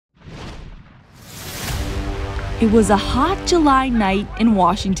It was a hot July night in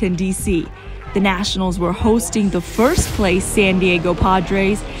Washington, D.C. The Nationals were hosting the first-place San Diego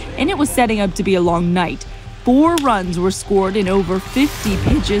Padres, and it was setting up to be a long night. 4 runs were scored and over 50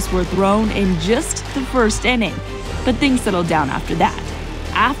 pitches were thrown in just the first inning. But things settled down after that.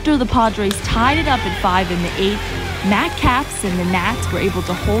 After the Padres tied it up at 5 in the 8th, Matt Capps and the Nats were able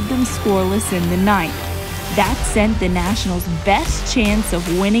to hold them scoreless in the 9th. That sent the Nationals' best chance of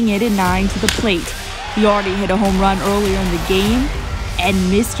winning it at 9 to the plate. He already hit a home run earlier in the game, and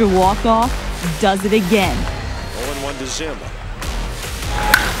Mr. Walkoff does it again. 0-1 to Zimmerman.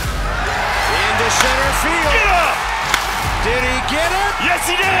 Into center field. Get up! Did he get it? Yes,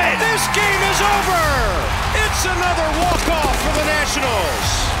 he did! This game is over! It's another walk-off for the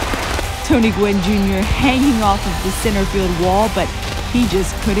Nationals. Tony Gwynn Jr. hanging off of the center field wall, but he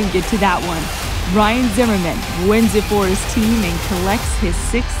just couldn't get to that one. Ryan Zimmerman wins it for his team and collects his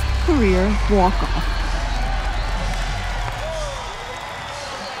 6th career walk-off.